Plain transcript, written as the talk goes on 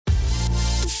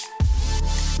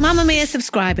Mamma Mia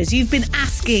subscribers, you've been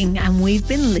asking and we've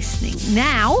been listening.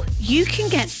 Now you can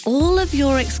get all of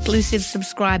your exclusive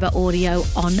subscriber audio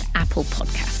on Apple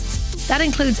Podcasts. That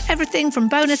includes everything from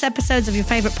bonus episodes of your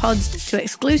favourite pods to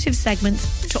exclusive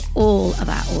segments to all of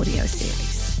our audio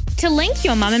series. To link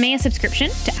your Mamma Mia subscription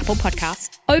to Apple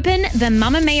Podcasts, open the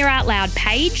Mamma Mia Out Loud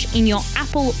page in your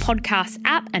Apple Podcasts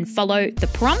app and follow the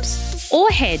prompts, or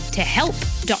head to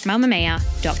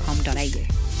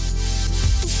help.mamamia.com.au.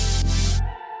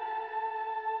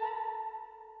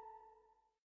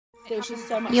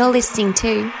 You're listening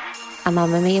to a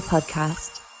Mamma Mia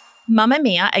podcast. Mamma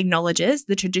Mia acknowledges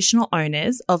the traditional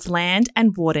owners of land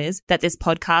and waters that this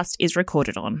podcast is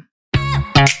recorded on.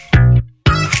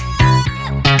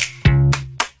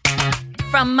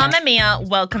 From Mamma Mia,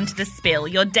 welcome to The Spill,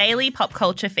 your daily pop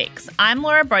culture fix. I'm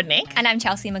Laura Brodnick. And I'm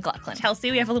Chelsea McLaughlin.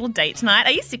 Chelsea, we have a little date tonight.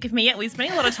 Are you sick of me yet? We're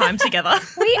spending a lot of time together.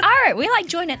 We are. We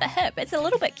join at the hip. It's a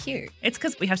little bit cute. It's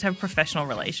because we have to have a professional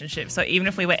relationship. So even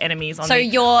if we were enemies on the inside. So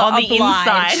you're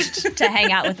obliged to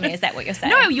hang out with me. Is that what you're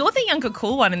saying? No, you're the younger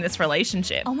cool one in this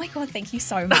relationship. Oh my God, thank you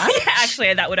so much. Yeah,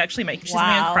 actually, that would actually make she's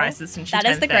been in crisis since she turned 30.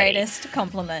 That is the greatest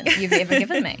compliment you've ever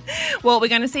given me. Well, we're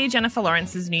going to see Jennifer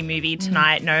Lawrence's new movie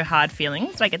tonight, No Hard Feelings.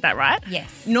 Did I get that right?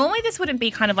 Yes. Normally this wouldn't be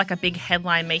kind of like a big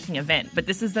headline-making event, but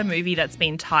this is the movie that's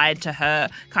been tied to her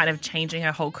kind of changing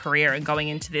her whole career and going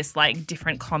into this like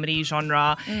different comedy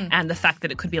genre and the fact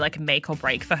that it could be like make or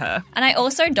break for her. And I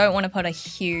also don't want to put a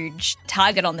huge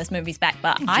target on this movie's back,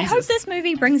 but I hope this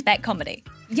movie brings back comedy.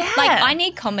 Yeah. Like, I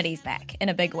need comedies back in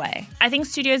a big way. I think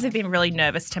studios have been really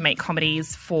nervous to make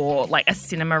comedies for like a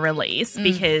cinema release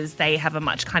because they have a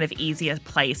much kind of easier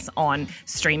place on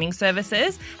streaming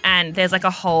services. And there's like a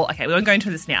whole, okay, we won't go into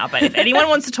this now, but if anyone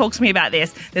wants to talk to me about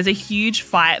this, there's a huge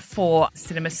fight for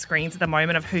cinema screens at the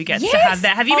moment of who gets to have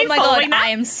that. Have you been following that?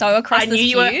 I am so across this I knew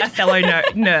you feud. were a fellow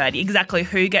nerd. Exactly.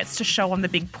 Who gets to show on the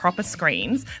big proper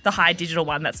screens, the high digital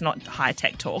one that's not high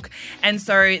tech talk. And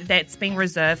so that's being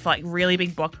reserved for like really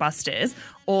big blockbusters.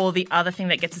 Or the other thing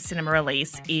that gets a cinema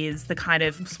release is the kind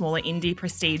of smaller indie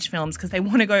prestige films because they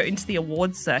want to go into the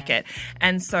awards circuit.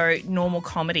 And so normal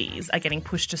comedies are getting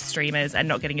pushed to streamers and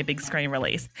not getting a big screen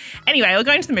release. Anyway, we're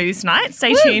going to the movies tonight.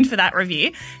 Stay tuned for that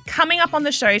review. Coming up on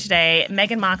the show today,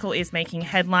 Meghan Markle is making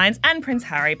headlines and Prince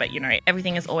Harry, but you know,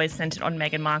 everything is always centered on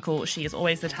Meghan Markle. She is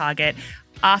always the target.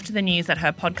 After the news that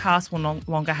her podcast will no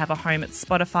longer have a home at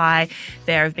Spotify,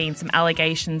 there have been some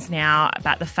allegations now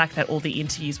about the fact that all the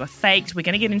interviews were faked. We're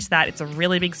going to get into that. It's a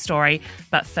really big story.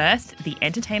 But first, the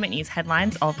entertainment news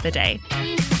headlines of the day.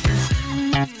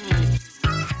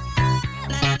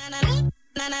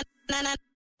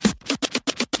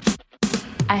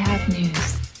 I have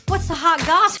news. What's the hot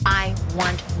gossip? I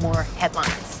want more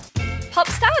headlines. Pop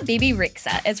star Bebe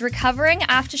Rexha is recovering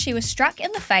after she was struck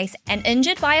in the face and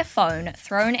injured by a phone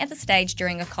thrown at the stage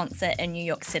during a concert in New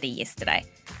York City yesterday.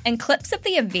 In clips of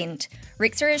the event,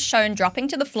 Rexha is shown dropping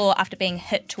to the floor after being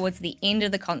hit towards the end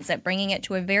of the concert, bringing it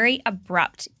to a very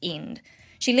abrupt end.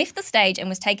 She left the stage and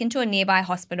was taken to a nearby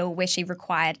hospital where she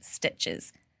required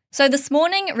stitches. So this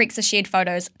morning, Rexha shared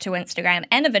photos to Instagram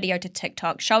and a video to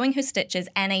TikTok showing her stitches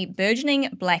and a burgeoning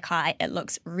black eye. It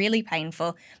looks really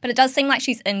painful, but it does seem like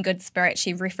she's in good spirits.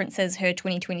 She references her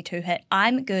 2022 hit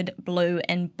I'm Good Blue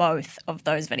in both of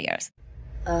those videos.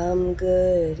 I'm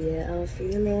good, yeah, I'm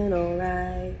feeling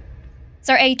alright.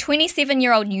 So a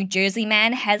 27-year-old New Jersey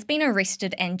man has been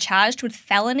arrested and charged with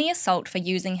felony assault for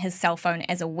using his cell phone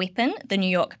as a weapon, the New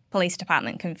York Police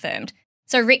Department confirmed.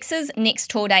 So Rexha's next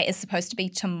tour date is supposed to be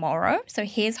tomorrow, so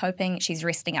here's hoping she's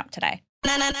resting up today.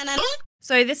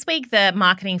 So this week, the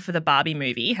marketing for the Barbie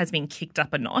movie has been kicked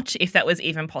up a notch, if that was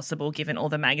even possible, given all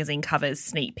the magazine covers,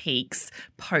 sneak peeks,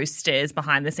 posters,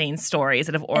 behind-the-scenes stories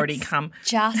that have already come.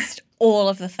 Just all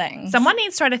of the things. Someone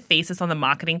needs to write a thesis on the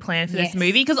marketing plan for this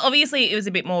movie, because obviously it was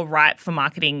a bit more ripe for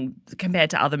marketing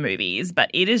compared to other movies, but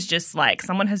it is just like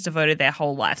someone has devoted their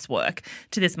whole life's work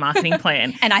to this marketing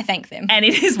plan. And I thank them. And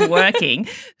it is working.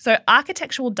 So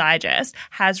Architectural Digest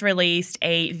has released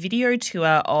a video tour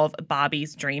of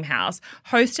Barbie's dream house,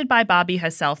 hosted by Barbie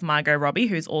herself, Margot Robbie,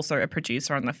 who's also a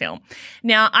producer on the film.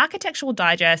 Now, Architectural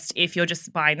Digest, if you're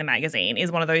just buying the magazine,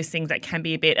 is one of those things that can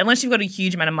be a bit, unless you've got a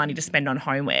huge amount of money to spend on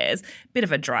homewares, bit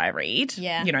of a dry read.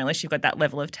 Yeah. You know, unless you've got that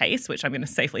level of taste, which I'm going to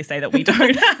safely say that we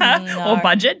don't have, or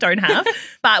budget, don't have.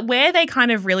 But where they kind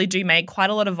of really do make quite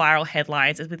a lot of viral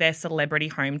headlines is with their celebrity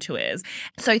home tours.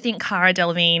 So think Cara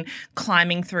Delevingne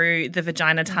climbing through the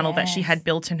vagina tunnel that she had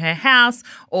built in her house,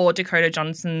 or Dakota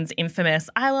Johnson's infamous,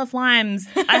 I love limes.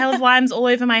 I have limes all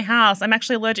over my house. I'm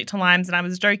actually allergic to limes, and I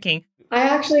was joking. I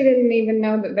actually didn't even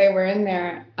know that they were in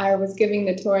there. I was giving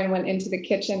the tour and went into the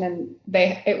kitchen, and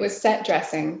it was set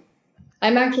dressing.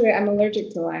 I'm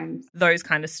allergic to limes. Those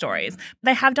kind of stories.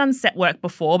 They have done set work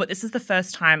before, but this is the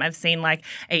first time I've seen like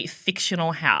a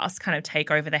fictional house kind of take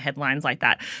over the headlines like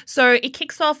that. So it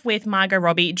kicks off with Margot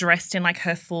Robbie dressed in like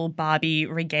her full Barbie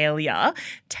regalia,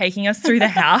 taking us through the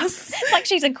house. It's like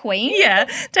she's a queen. Yeah,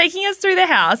 taking us through the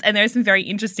house, and there's some very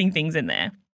interesting things in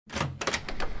there.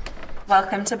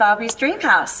 Welcome to Barbie's dream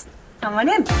house. Come on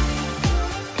in.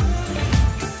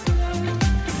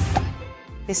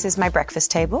 This is my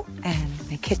breakfast table and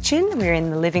my kitchen. We're in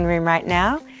the living room right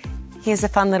now. Here's a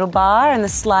fun little bar and the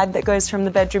slide that goes from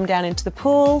the bedroom down into the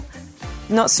pool.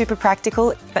 Not super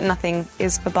practical, but nothing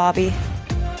is for Barbie.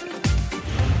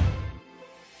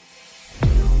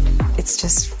 It's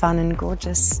just fun and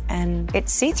gorgeous, and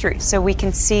it's see-through, so we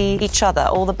can see each other.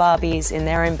 All the Barbies in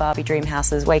their own Barbie dream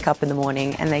houses wake up in the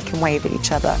morning and they can wave at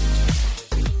each other.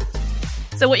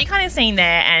 So what you're kind of seeing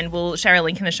there, and we'll share a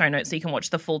link in the show notes so you can watch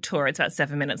the full tour. It's about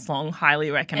 7 minutes long. Highly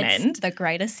recommend. It's the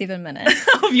greatest 7 minutes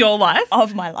of your life.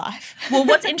 Of my life. Well,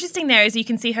 what's interesting there is you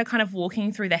can see her kind of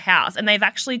walking through the house, and they've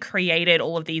actually created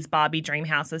all of these Barbie dream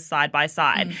houses side by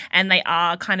side, and they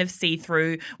are kind of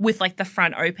see-through with like the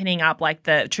front opening up like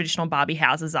the traditional Barbie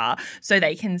houses are, so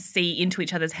they can see into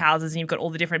each other's houses, and you've got all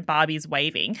the different Barbies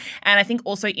waving. And I think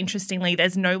also interestingly,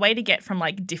 there's no way to get from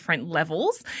like different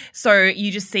levels. So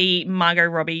you just see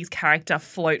Margot Robbie's character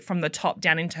float from the top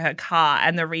down into her car,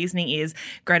 and the reasoning is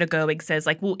Greta Gerwig says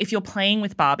like, well, if you're playing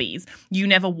with Barbies, you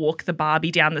never walk the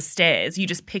Barbie down the stairs, you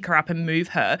just pick her up and move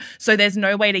her, so there's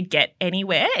no way to get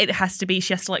anywhere. She has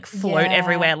to like float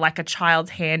everywhere like a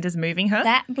child's hand is moving her.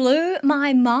 That blew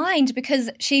my mind because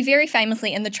she very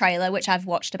famously in the trailer, which I've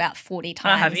watched about 40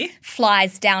 times, have you?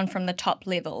 flies down from the top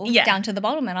level down to the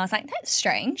bottom, and I was like, that's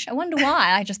strange. I wonder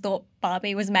why. I just thought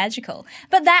Barbie was magical.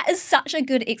 But that is such a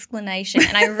good explanation,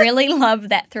 and I really love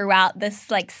that throughout this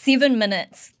like 7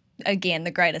 minutes, again, the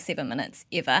greatest 7 minutes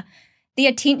ever. The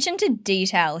attention to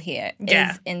detail here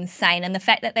is insane, and the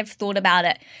fact that they've thought about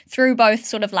it through both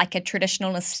sort of like a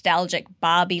traditional nostalgic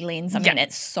Barbie lens. I mean,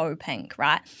 it's so pink,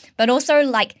 right? But also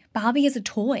like Barbie is a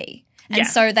toy. And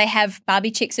so they have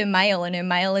Barbie checks her mail, and her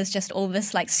mail is just all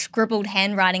this like scribbled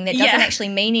handwriting that doesn't actually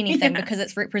mean anything because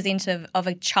it's representative of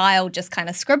a child just kind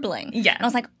of scribbling. Yeah. And I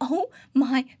was like, oh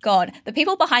my God, the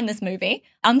people behind this movie,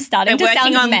 I'm starting to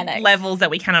sound on manic. Levels that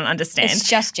we cannot understand. It's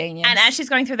just genius. And as she's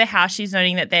going through the house, she's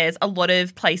noting that there's a lot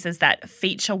of places that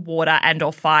feature water and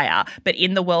or fire, but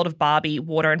in the world of Barbie,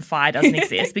 water and fire doesn't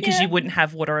exist because you wouldn't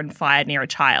have water and fire near a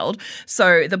child.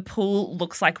 So the pool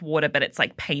looks like water, but it's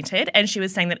like painted. And she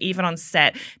was saying that even on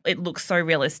set, it looks so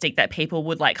realistic that people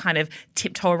would like kind of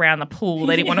tiptoe around the pool.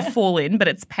 They didn't want to fall in, but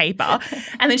it's paper.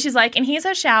 And then she's like, and here's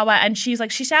her shower. And she's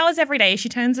like, she showers every day. She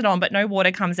turns it on, but no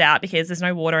water comes out because there's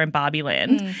no water in Barbie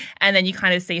land. And then you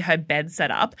kind of see her bed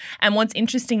set up. And what's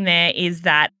interesting there is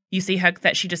that you see her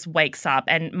that she just wakes up,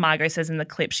 and Margot says in the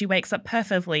clip she wakes up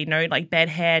perfectly, no like bed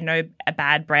hair, no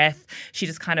bad breath. She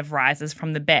just kind of rises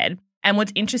from the bed. And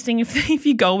what's interesting, if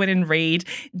you go in and read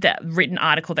the written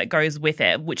article that goes with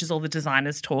it, which is all the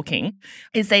designers talking,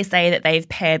 is they say that they've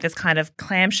paired this kind of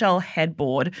clamshell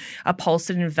headboard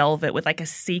upholstered in velvet with like a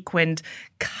sequined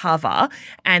cover.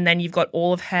 And then you've got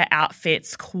all of her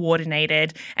outfits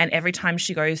coordinated. And every time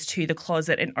she goes to the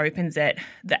closet and opens it,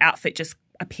 the outfit just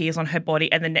appears on her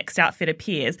body and the next outfit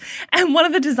appears. And one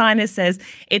of the designers says,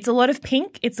 it's a lot of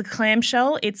pink, it's a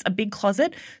clamshell, it's a big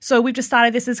closet. So we've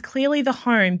decided this is clearly the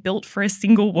home built for a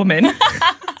single woman. And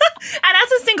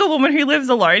as a single woman who lives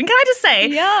alone, can I just say,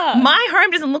 my home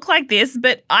doesn't look like this,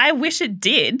 but I wish it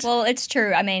did. Well, it's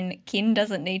true. I mean, Ken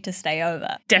doesn't need to stay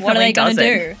over. Definitely what are they going to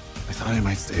do? I thought I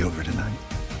might stay over tonight.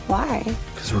 Why?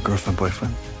 Because we're girlfriend,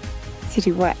 boyfriend. To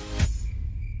do what?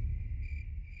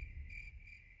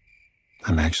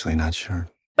 I'm actually not sure.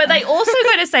 But they also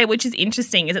go to say, which is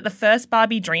interesting, is that the first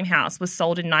Barbie dream house was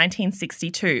sold in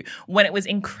 1962 when it was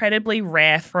incredibly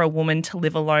rare for a woman to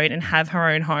live alone and have her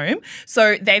own home.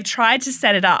 So they've tried to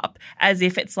set it up as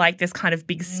if it's like this kind of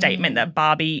big statement that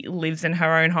Barbie lives in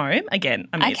her own home. Again,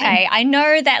 amazing. Okay, I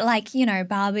know that like, you know,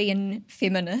 Barbie and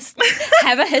feminists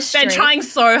have a history. They're trying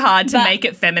so hard to make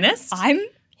it feminist. I'm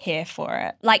here for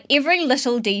it. Like every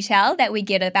little detail that we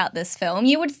get about this film,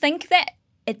 you would think that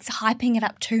it's hyping it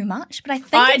up too much, but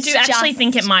I do actually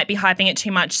think it might be hyping it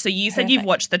too much. So you said you've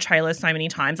watched the trailers so many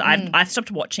times. I've stopped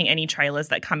watching any trailers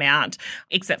that come out,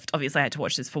 except obviously I had to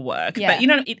watch this for work. Yeah. But, you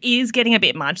know, it is getting a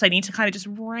bit much. They need to kind of just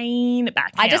rein it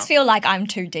back now. I just feel like I'm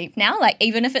too deep now. Like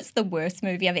even if it's the worst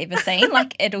movie I've ever seen,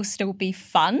 like it'll still be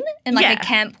fun in like a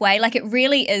camp way. Like it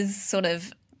really is sort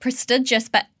of prestigious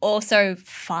but also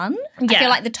fun. I feel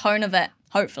like the tone of it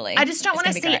hopefully. I just don't want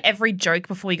to see great. every joke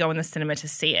before we go in the cinema to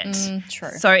see it.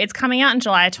 True. So it's coming out in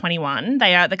July 21.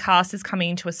 The cast is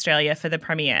coming to Australia for the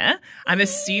premiere. I'm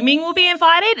assuming we'll be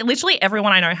invited. Literally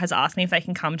everyone I know has asked me if they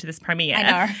can come to this premiere. I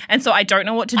know. And so I don't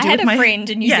know what to do I with had a friend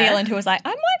in New Zealand who was like, I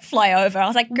might fly over. I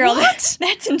was like, girl, that's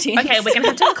intense. Okay, we're going to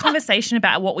have to have a conversation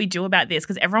about what we do about this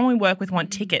because everyone we work with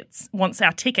wants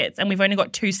our tickets, and we've only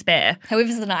got 2 spare.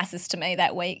 Whoever's the nicest to me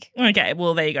that week. Okay,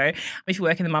 well, there you go. If you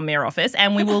work in the Mum Mia office,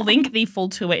 and we will link the full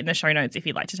tour in the show notes if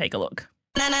you'd like to take a look.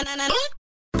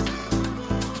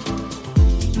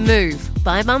 Move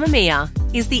by Mamma Mia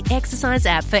is the exercise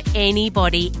app for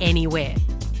anybody, anywhere.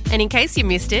 And in case you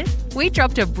missed it, we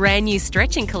dropped a brand new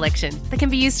stretching collection that can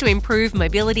be used to improve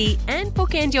mobility and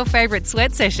bookend your favourite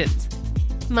sweat sessions.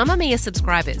 Mamma Mia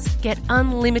subscribers get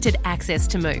unlimited access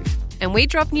to Move, and we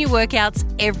drop new workouts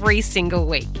every single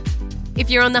week. If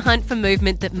you're on the hunt for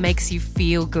movement that makes you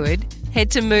feel good,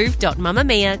 head to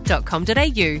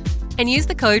move.mamamia.com.au and use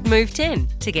the code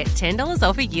MOVE10 to get $10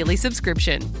 off a yearly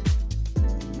subscription.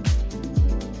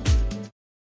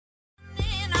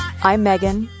 I'm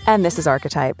Meghan, and this is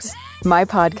Archetypes, my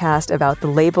podcast about the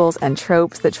labels and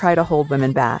tropes that try to hold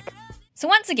women back. So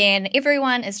once again,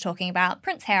 everyone is talking about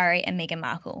Prince Harry and Meghan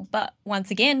Markle, but once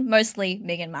again, mostly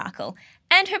Meghan Markle,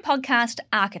 and her podcast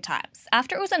Archetypes,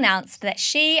 after it was announced that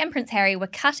she and Prince Harry were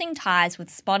cutting ties with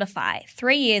Spotify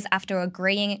 3 years after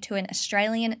agreeing to an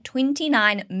Australian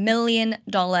 $29 million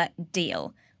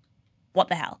deal. What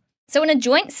the hell? So in a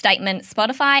joint statement,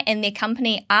 Spotify and their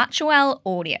company Archewell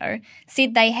Audio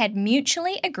said they had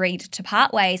mutually agreed to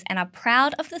part ways and are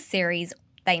proud of the series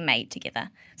they made together.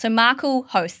 So Markle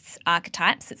hosts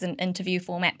Archetypes. It's an interview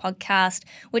format podcast,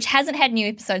 which hasn't had new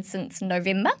episodes since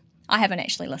November. I haven't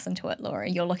actually listened to it, Laura.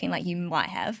 You're looking like you might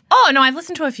have. Oh, no, I've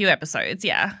listened to a few episodes,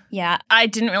 yeah. Yeah. I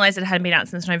didn't realise it hadn't been out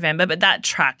since November, but that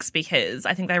tracks because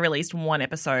I think they released 1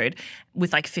 episode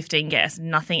with like 15 guests,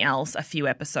 nothing else, a few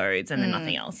episodes, and then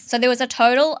nothing else. So there was a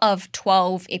total of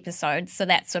 12 episodes, so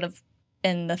that's sort of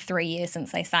in the 3 years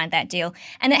since they signed that deal.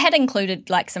 And it had included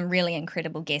like some really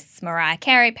incredible guests, Mariah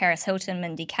Carey, Paris Hilton,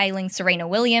 Mindy Kaling, Serena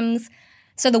Williams.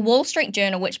 So the Wall Street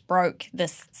Journal, which broke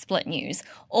this split news,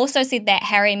 also said that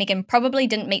Harry and Meghan probably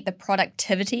didn't meet the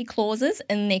productivity clauses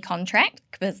in their contract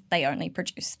because they only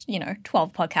produced,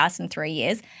 12 podcasts in 3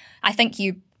 years. I think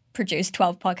you produced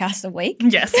 12 podcasts a week.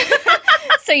 Yes.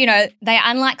 So, they are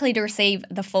unlikely to receive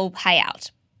the full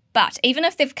payout. But even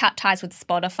if they've cut ties with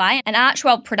Spotify, an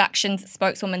Archewell Productions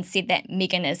spokeswoman said that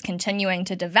Meghan is continuing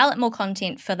to develop more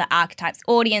content for the Archetypes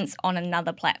audience on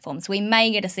another platform. So we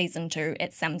may get a season 2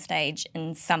 at some stage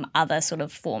in some other sort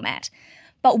of format.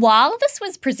 But while this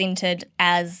was presented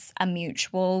as a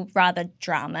mutual, rather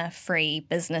drama-free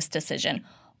business decision,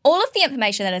 all of the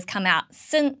information that has come out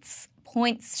since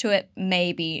points to it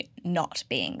maybe not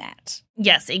being that.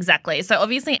 Yes, exactly. So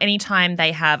obviously anytime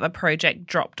they have a project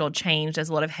dropped or changed, there's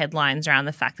a lot of headlines around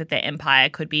the fact that their empire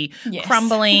could be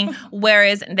crumbling,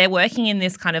 whereas they're working in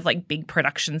this kind of like big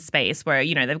production space where,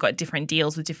 they've got different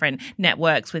deals with different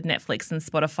networks with Netflix and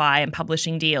Spotify and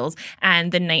publishing deals.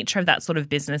 And the nature of that sort of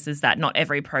business is that not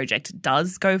every project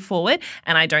does go forward.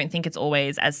 And I don't think it's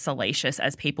always as salacious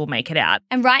as people make it out.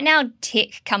 And right now,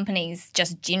 tech companies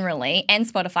just generally and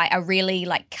Spotify are really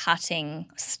like cutting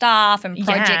staff and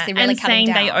projects. They're really cutting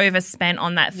down. They overspent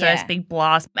on that first big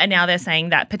blast. And now they're saying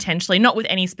that potentially, not with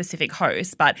any specific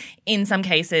host, but in some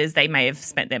cases they may have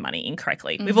spent their money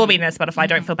incorrectly. We've all been there, Spotify.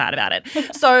 Don't feel bad about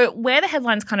it. So where the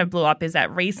headlines kind of blew up is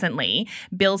that recently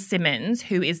Bill Simmons,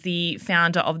 who is the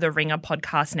founder of the Ringer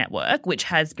podcast network, which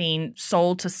has been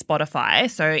sold to Spotify,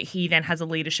 so he then has a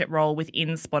leadership role within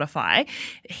Spotify,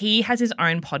 he has his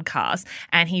own podcast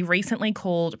and he recently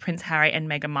called Prince Harry and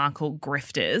Meghan Markle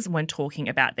grifters when talking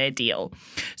about their deal.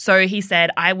 So he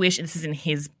said, I wish, this is in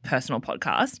his personal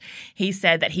podcast, he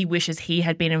said that he wishes he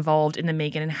had been involved in the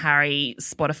Meghan and Harry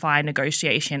Spotify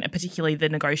negotiation, and particularly the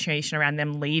negotiation around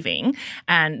them leaving.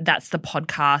 And that's the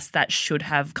podcast that should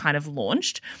have kind of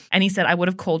launched. And he said, I would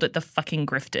have called it the fucking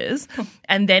grifters.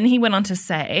 And then he went on to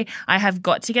say, I have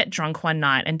got to get drunk one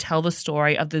night and tell the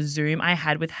story of the Zoom I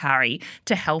had with Harry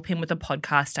to help him with a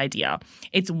podcast idea.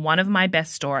 It's one of my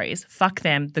best stories. Fuck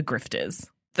them, the grifters.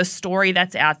 The story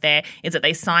that's out there is that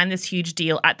they signed this huge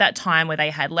deal at that time where they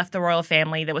had left the royal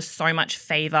family. There was so much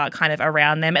favor kind of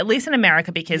around them, at least in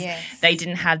America, because they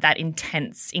didn't have that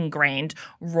intense, ingrained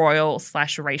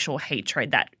royal/racial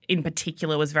hatred that in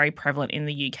particular was very prevalent in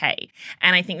the UK.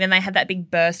 And I think then they had that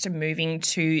big burst of moving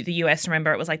to the US.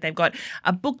 Remember, it was like they've got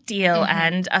a book deal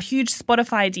and a huge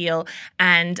Spotify deal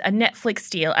and a Netflix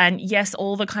deal. And yes,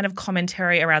 all the kind of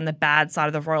commentary around the bad side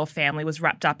of the royal family was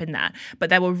wrapped up in that. But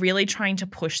they were really trying to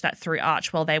push that through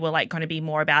Archewell. They were like going to be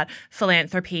more about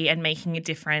philanthropy and making a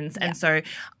difference. And so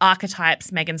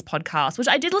Archetypes, Meghan's podcast, which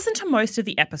I did listen to most of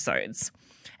the episodes.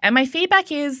 And my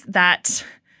feedback is that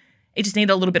it just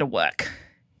needed a little bit of work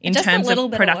in terms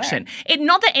of production.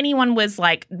 Not that anyone was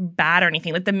like bad or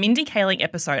anything. Like the Mindy Kaling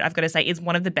episode, I've got to say, is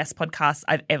one of the best podcasts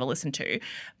I've ever listened to.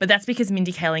 But that's because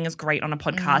Mindy Kaling is great on a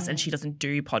podcast and she doesn't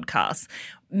do podcasts.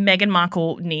 Meghan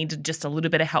Markle needed just a little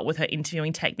bit of help with her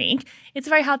interviewing technique. It's a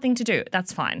very hard thing to do.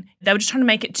 That's fine. They were just trying to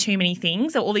make it too many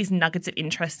things. There were all these nuggets of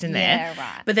interest in there. Yeah,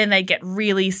 right. But then they get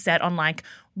really set on like,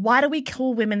 why do we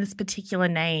call women this particular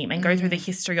name and go through the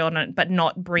history on it but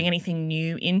not bring anything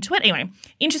new into it? Anyway,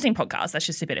 interesting podcast. That's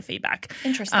just a bit of feedback.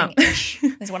 Interesting-ish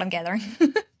is what I'm gathering.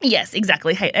 Yes,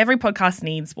 exactly. Hey, every podcast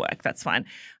needs work. That's fine.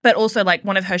 But also like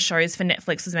one of her shows for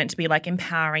Netflix was meant to be like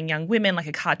empowering young women, like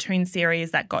a cartoon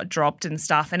series that got dropped and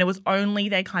stuff. And it was only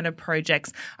their kind of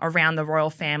projects around the royal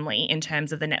family in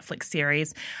terms of the Netflix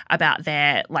series about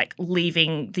their like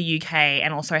leaving the UK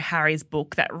and also Harry's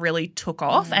book that really took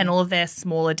off and all of their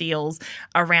smaller deals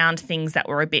around things that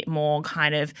were a bit more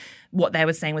kind of what they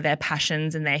were saying with their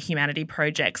passions and their humanity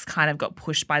projects kind of got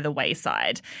pushed by the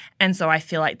wayside. And so I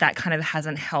feel like that kind of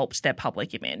hasn't helped their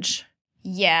public image.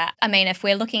 Yeah. I mean, if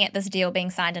we're looking at this deal being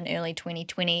signed in early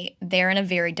 2020, they're in a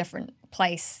very different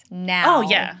place now. Oh,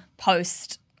 yeah.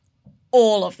 Post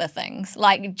all of the things,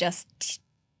 like just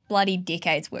bloody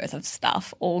decades worth of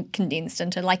stuff all condensed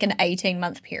into like an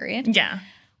 18-month period. Yeah.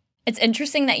 It's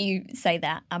interesting that you say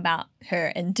that about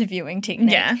her interviewing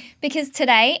technique. Yeah. Because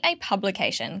today, a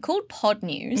publication called Pod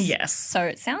News. Yes. So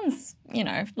it sounds,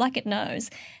 like it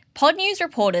knows. Pod News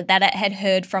reported that it had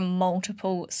heard from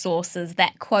multiple sources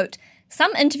that, quote,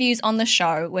 some interviews on the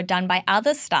show were done by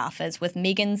other staffers with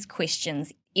Meghan's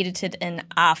questions edited in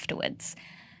afterwards.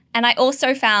 And I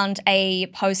also found a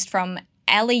post from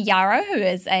Ali Yarrow, who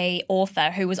is a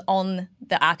author who was on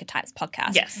the Archetypes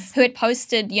podcast, yes, who had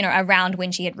posted, around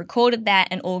when she had recorded that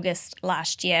in August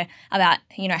last year about,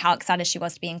 how excited she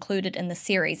was to be included in the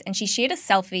series. And she shared a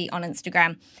selfie on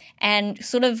Instagram and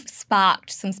sort of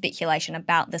sparked some speculation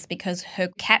about this because her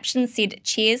caption said,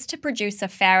 cheers to producer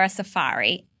Farah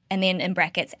Safari, and then in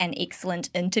brackets, an excellent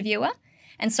interviewer.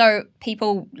 And so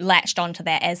people latched onto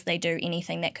that as they do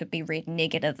anything that could be read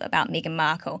negative about Meghan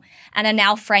Markle and are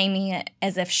now framing it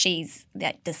as if she's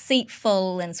like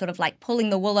deceitful and sort of like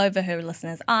pulling the wool over her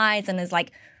listeners' eyes and is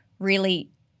like really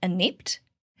inept.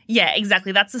 Yeah,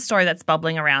 exactly. That's the story that's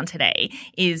bubbling around today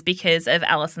is because of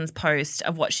Alison's post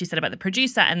of what she said about the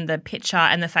producer and the picture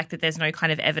and the fact that there's no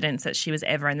kind of evidence that she was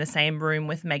ever in the same room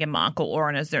with Meghan Markle or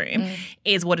on a Zoom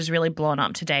is what is really blown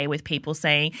up today with people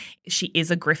saying she is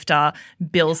a grifter,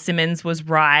 Bill Simmons was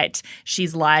right,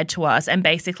 she's lied to us, and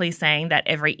basically saying that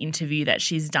every interview that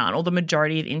she's done or the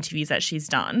majority of interviews that she's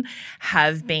done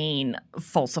have been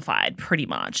falsified pretty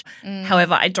much.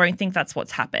 However, I don't think that's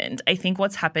what's happened. I think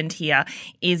what's happened here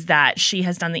is that she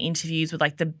has done the interviews with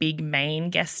like the big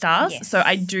main guest stars. Yes. So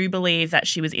I do believe that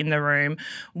she was in the room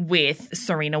with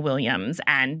Serena Williams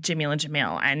and Jamila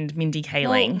Jamil and Mindy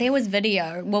Kaling. Well, there was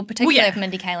video, particularly of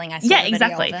Mindy Kaling. I saw the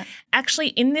exactly. video of it. Actually,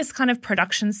 in this kind of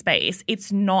production space,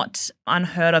 it's not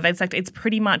unheard of. It's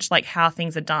pretty much like how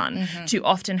things are done to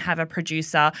often have a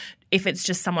producer, if it's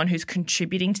just someone who's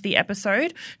contributing to the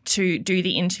episode, to do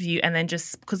the interview and then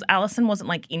just – because Alison wasn't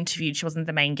like interviewed. She wasn't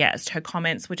the main guest. Her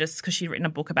comments were just because she'd written a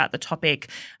book about the topic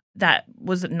that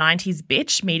was 90s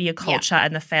bitch, media culture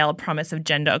and the failed promise of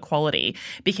gender equality,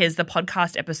 because the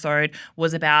podcast episode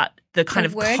was about the kind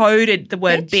of coded the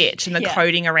word bitch and the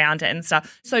coding around it and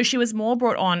stuff. So she was more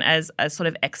brought on as a sort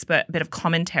of expert bit of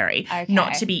commentary,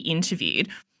 not to be interviewed.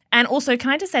 And also, can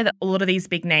I just say that a lot of these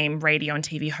big name radio and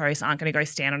TV hosts aren't going to go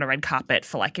stand on a red carpet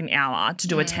for like an hour to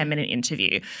do a 10-minute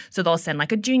interview. So they'll send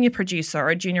like a junior producer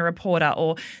or a junior reporter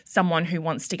or someone who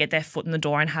wants to get their foot in the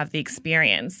door and have the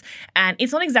experience. And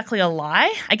it's not exactly a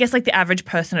lie. I guess like the average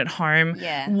person at home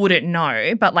wouldn't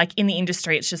know. But like in the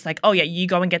industry, it's just like, oh yeah, you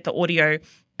go and get the audio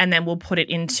and then we'll put it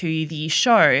into the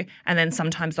show, and then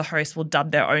sometimes the host will dub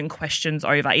their own questions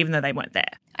over even though they weren't there.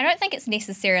 I don't think it's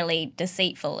necessarily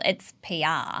deceitful. It's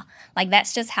PR. Like,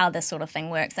 that's just how this sort of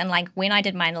thing works. And, like, when I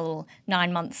did my little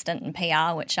 9-month stint in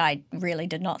PR, which I really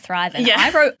did not thrive in, I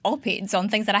wrote op-eds on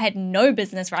things that I had no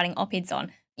business writing op-eds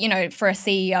on, for a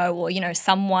CEO or,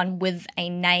 someone with a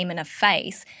name and a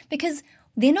face, because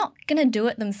they're not going to do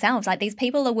it themselves. Like, these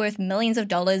people are worth millions of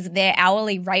dollars. Their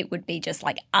hourly rate would be just,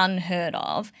 like, unheard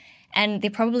of. and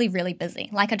they're probably really busy.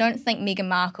 Like, I don't think Meghan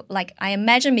Markle, like, I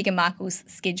imagine Meghan Markle's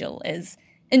schedule is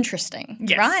interesting,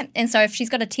 yes. right? And so if she's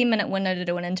got a 10-minute window to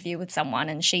do an interview with someone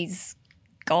and she's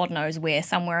God knows where,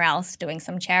 somewhere else doing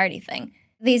some charity thing,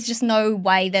 there's just no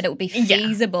way that it would be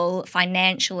feasible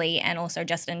financially and also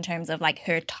just in terms of like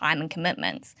her time and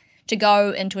commitments to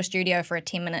go into a studio for a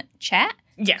 10-minute chat.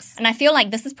 Yes. And I feel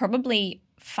like this is probably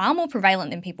far more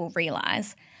prevalent than people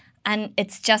realise. And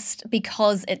it's just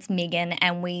because it's Meghan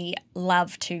and we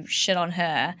love to shit on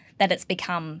her that it's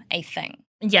become a thing.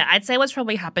 Yeah, I'd say what's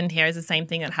probably happened here is the same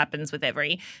thing that happens with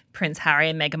every Prince Harry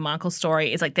and Meghan Markle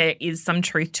story is like there is some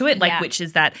truth to it, like which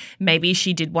is that maybe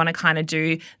she did want to kind of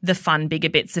do the fun, bigger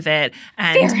bits of it.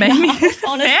 And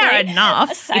fair enough.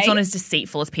 It's not as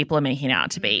deceitful as people are making it out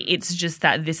to be. It's just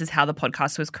that this is how the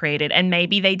podcast was created. And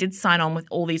maybe they did sign on with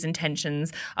all these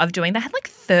intentions of doing, they had like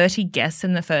 30 guests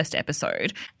in the first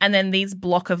episode and then these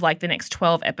block of like the next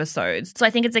 12 episodes. So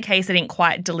I think it's a case they didn't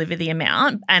quite deliver the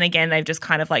amount. And again, they've just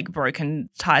kind of like broken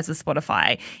ties with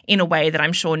Spotify in a way that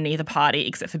I'm sure neither party,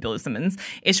 except for Billy Simmons,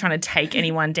 is trying to take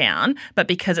anyone down. But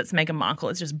because it's Meghan Markle,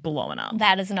 it's just blowing up.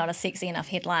 That is not a sexy enough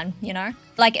headline, you know?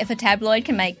 Like if a tabloid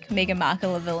can make Meghan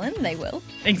Markle a villain, they will.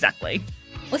 Exactly.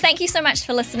 Well, thank you so much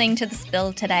for listening to The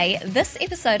Spill today. This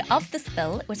episode of The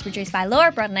Spill was produced by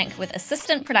Laura Brodnick with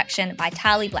assistant production by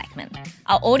Tali Blackman.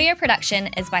 Our audio production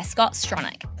is by Scott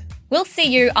Stronach. We'll see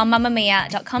you on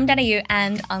mamamia.com.au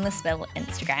and on The Spill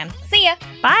Instagram. See ya.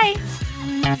 Bye.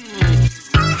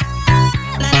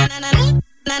 Na na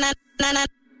na na na.